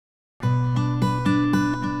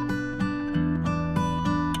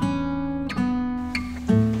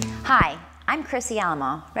Hi, I'm Chrisie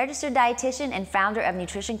Allemand, registered dietitian and founder of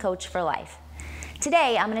Nutrition Coach for Life.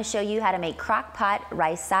 Today, I'm going to show you how to make crock-pot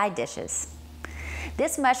rice side dishes.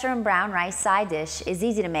 This mushroom brown rice side dish is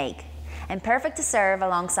easy to make and perfect to serve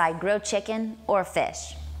alongside grilled chicken or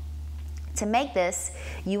fish. To make this,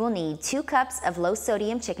 you will need 2 cups of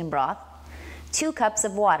low-sodium chicken broth, 2 cups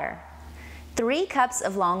of water, 3 cups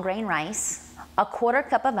of long grain rice, a 1/4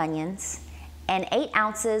 cup of onions, and 8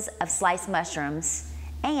 ounces of sliced mushrooms,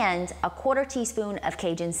 and a 1/4 teaspoon of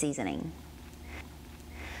Cajun seasoning.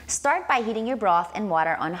 Start by heating your broth and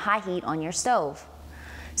water on high heat on your stove.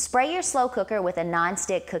 Spray your slow cooker with a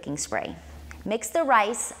non-stick cooking spray. Mix the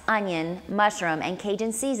rice, onion, mushroom, and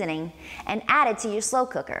Cajun seasoning and add it to your slow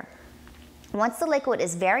cooker. Once the liquid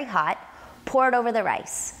is very hot, pour it over the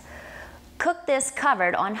rice. Cook this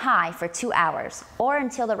covered on high for 2 hours or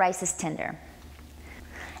until the rice is tender.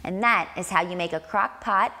 And that is how you make a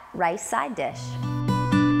crock-pot rice side dish.